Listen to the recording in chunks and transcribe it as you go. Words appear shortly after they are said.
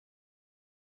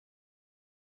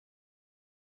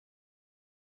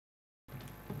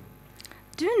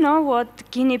Do you know what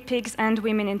guinea pigs and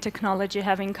women in technology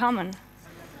have in common?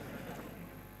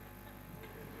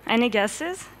 Any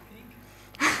guesses?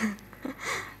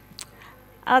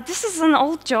 This is an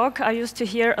old joke I used to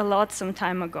hear a lot some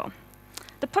time ago.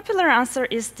 The popular answer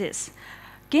is this.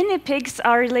 Guinea pigs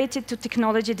are related to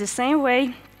technology the same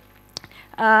way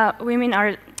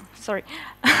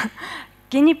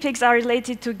guinea pigs are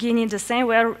related to Guinea the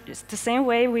same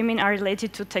way women are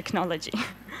related to technology.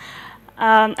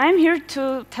 I'm here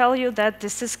to tell you that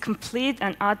this is complete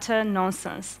and utter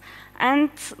nonsense.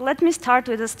 And let me start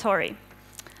with a story.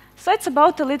 So it's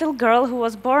about a little girl who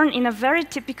was born in a very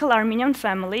typical Armenian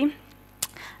family.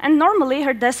 And normally,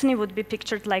 her destiny would be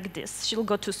pictured like this. She'll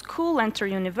go to school, enter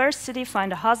university,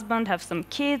 find a husband, have some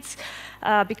kids,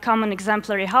 become an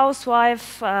exemplary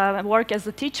housewife, work as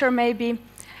a teacher maybe,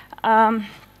 and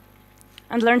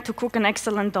learn to cook an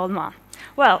excellent dolma.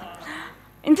 Well,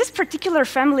 in this particular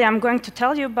family I'm going to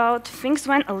tell you about, things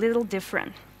went a little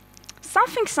different.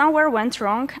 Something somewhere went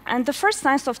wrong, and the first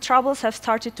signs of troubles have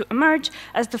started to emerge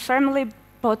as the family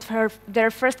bought their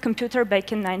first computer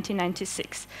back in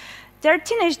 1996. Their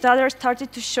teenage daughter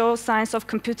started to show signs of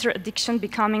computer addiction,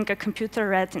 becoming a computer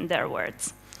rat in their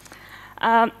words.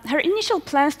 Her initial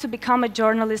plans to become a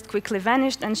journalist quickly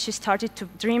vanished, and she started to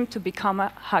dream to become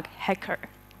a hacker.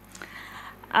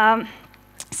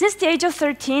 Since the age of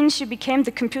 13, she became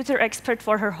the computer expert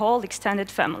for her whole extended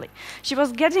family. She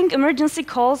was getting emergency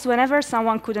calls whenever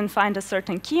someone couldn't find a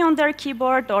certain key on their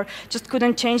keyboard or just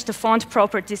couldn't change the font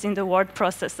properties in the word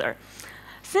processor.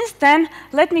 Since then,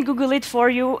 let me Google it for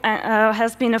you,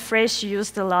 has been a phrase she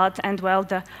used a lot, and well,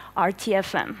 the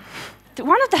RTFM.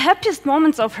 One of the happiest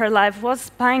moments of her life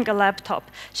was buying a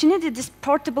laptop. She needed this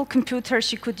portable computer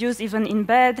she could use even in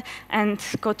bed and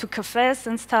go to cafes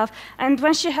and stuff. And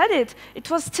when she had it, it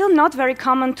was still not very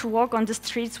common to walk on the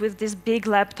streets with these big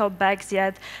laptop bags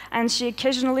yet, and she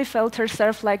occasionally felt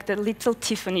herself like the little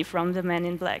Tiffany from the Men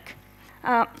in Black.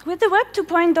 With the Web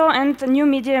 2.0 and the new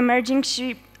media emerging,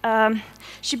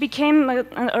 she became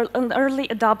an early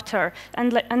adopter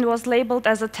and was labeled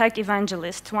as a tech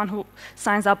evangelist, one who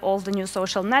signs up all the new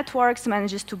social networks,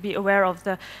 manages to be aware of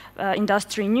the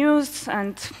industry news,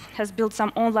 and has built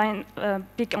some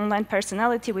big online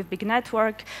personality with big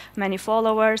network, many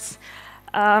followers.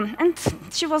 And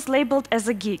she was labeled as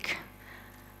a geek.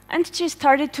 And she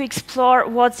started to explore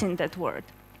what's in that word.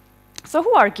 So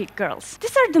who are geek girls?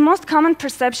 These are the most common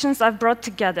perceptions I've brought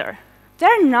together.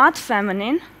 They're not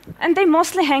feminine, and they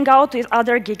mostly hang out with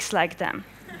other geeks like them.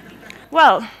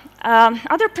 Well,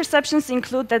 other perceptions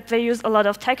include that they use a lot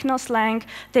of techno slang,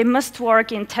 they must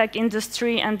work in tech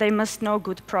industry, and they must know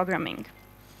good programming.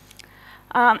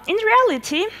 In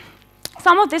reality,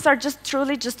 some of these are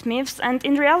truly just myths, and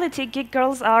in reality, geek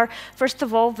girls are, first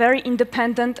of all, very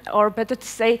independent, or better to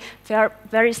say, they are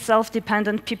very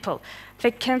self-dependent people.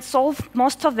 They can solve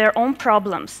most of their own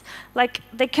problems. Like,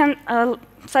 they can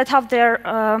set up their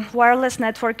wireless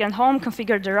network at home,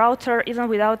 configure the router, even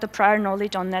without the prior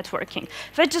knowledge on networking.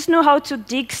 They just know how to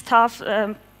dig stuff,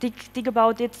 dig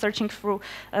about it, searching through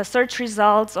search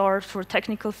results or through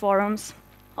technical forums.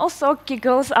 Also, geek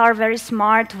girls are very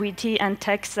smart, witty, and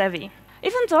tech-savvy.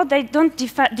 Even though they don't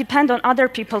depend on other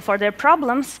people for their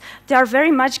problems, they are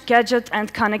very much gadget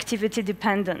and connectivity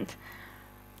dependent.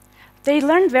 They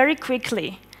learn very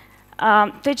quickly.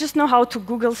 They just know how to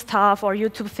Google stuff or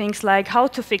YouTube things like how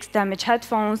to fix damaged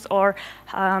headphones or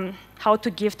how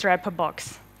to gift wrap a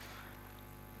box.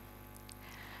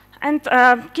 And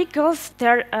geek girls,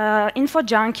 they're info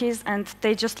junkies, and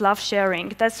they just love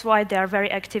sharing. That's why they are very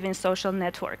active in social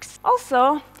networks.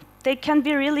 Also, they can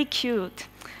be really cute,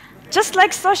 just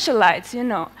like socialites, you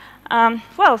know.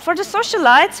 Well, for the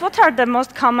socialites, what are the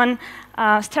most common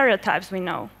stereotypes we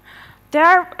know? They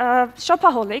are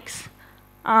shopaholics.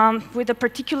 With a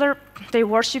particular, they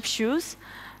worship shoes,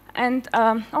 and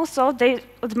also they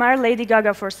admire Lady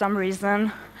Gaga for some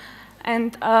reason,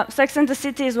 and Sex and the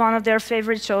City is one of their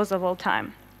favorite shows of all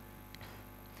time.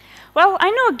 Well, I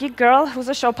know a geek girl who's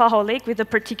a shopaholic with a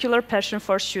particular passion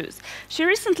for shoes. She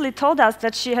recently told us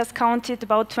that she has counted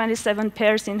about 27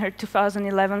 pairs in her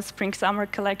 2011 spring-summer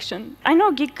collection. I know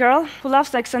a geek girl who loves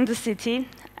Sex and the City,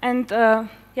 and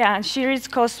yeah, she reads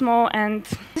Cosmo, and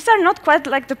these are not quite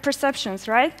like the perceptions,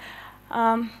 right?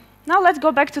 Now let's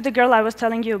go back to the girl I was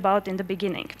telling you about in the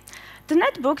beginning. The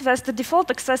netbook that's the default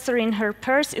accessory in her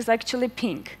purse is actually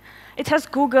pink. It has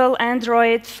Google,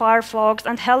 Android, Firefox,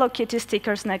 and Hello Kitty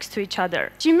stickers next to each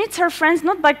other. She meets her friends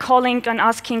not by calling and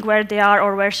asking where they are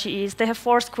or where she is. They have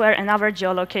Foursquare and other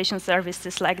geolocation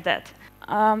services like that.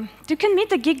 You can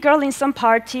meet a geek girl in some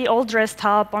party, all dressed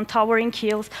up, on towering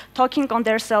heels, talking on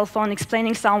their cell phone,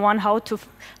 explaining someone how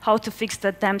to fix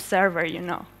the damn server, you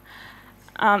know.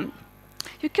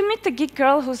 You can meet a geek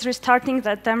girl who's restarting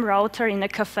that damn router in a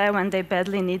cafe when they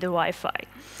badly need a Wi-Fi.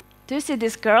 Do you see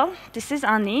this girl? This is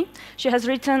Annie. She has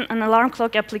written an alarm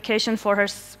clock application for her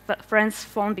friend's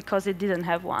phone because it didn't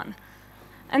have one.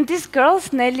 And these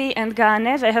girls, Nelly and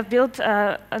Gane, they have built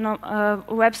a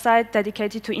website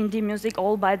dedicated to indie music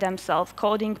all by themselves,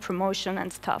 coding, promotion,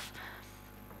 and stuff.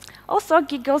 Also,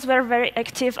 geek girls were very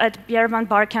active at Yerevan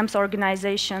Barcamp's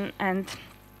organization, and,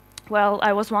 well,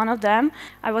 I was one of them.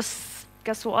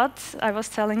 Guess what I was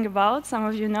telling about? Some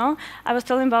of you know. I was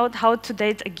telling about how to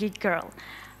date a geek girl.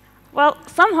 Well,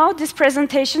 somehow this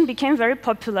presentation became very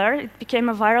popular. It became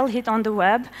a viral hit on the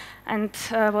web and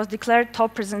was declared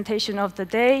top presentation of the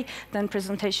day, then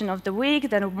presentation of the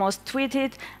week, then most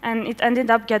tweeted, and it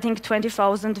ended up getting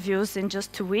 20,000 views in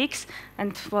just 2 weeks,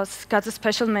 and got a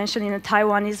special mention in a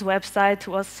Taiwanese website,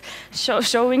 was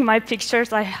showing my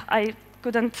pictures. I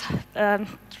couldn't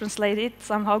translate it,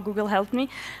 somehow Google helped me.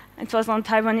 It was on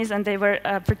Taiwanese, and they were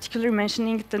particularly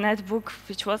mentioning the netbook,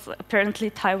 which was apparently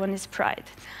Taiwanese pride.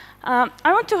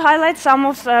 I want to highlight some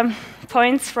of the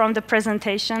points from the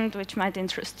presentation which might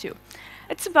interest you.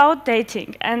 It's about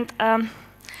dating, and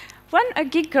when a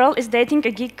geek girl is dating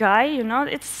a geek guy, you know,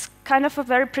 it's kind of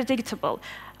very predictable.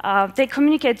 They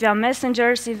communicate via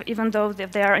messengers, even though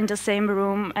they are in the same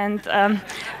room, and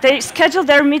they schedule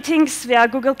their meetings via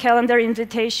Google Calendar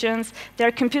invitations.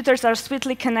 Their computers are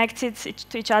sweetly connected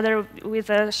to each other with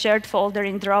a shared folder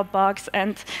in Dropbox,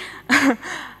 and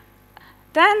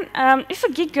then, if a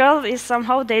geek girl is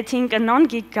somehow dating a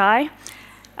non-geek guy,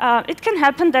 it can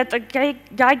happen that a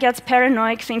guy gets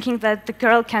paranoid, thinking that the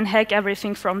girl can hack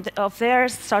everything of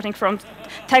theirs, starting from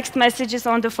text messages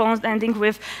on the phone, ending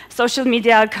with social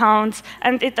media accounts,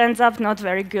 and it ends up not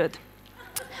very good.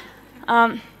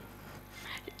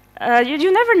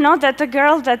 You never know that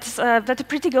a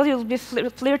pretty girl you'll be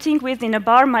flirting with in a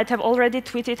bar might have already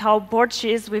tweeted how bored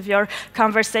she is with your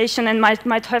conversation and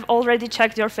might have already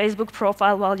checked your Facebook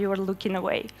profile while you were looking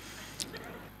away.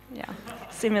 Yeah,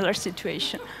 similar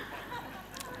situation.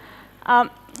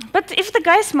 But if the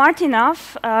guy is smart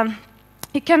enough,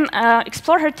 he can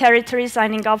explore her territory,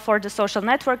 signing up for the social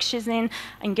network she's in,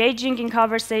 engaging in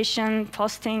conversation,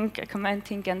 posting,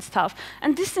 commenting, and stuff.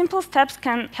 And these simple steps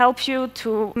can help you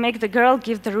to make the girl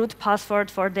give the root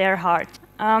password for their heart.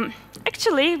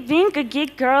 Actually, being a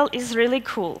geek girl is really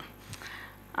cool.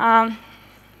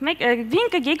 Being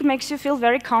a geek makes you feel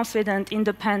very confident,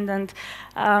 independent.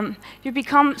 You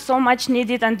become so much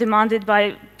needed and demanded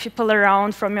by people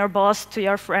around, from your boss to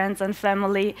your friends and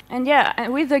family. And yeah,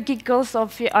 with the geek girls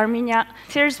of Armenia,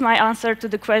 here's my answer to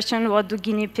the question, what do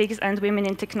guinea pigs and women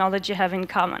in technology have in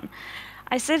common?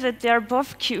 I say that they are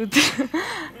both cute.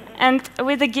 And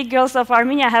with the geek girls of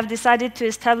Armenia, I have decided to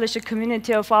establish a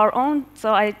community of our own,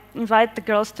 so I invite the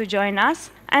girls to join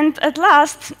us. And at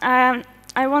last,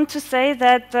 I want to say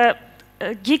that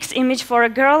a geek's image for a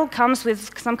girl comes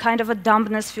with some kind of a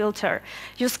dumbness filter.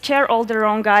 You scare all the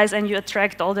wrong guys and you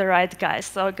attract all the right guys.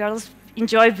 So girls,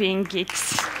 enjoy being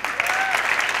geeks.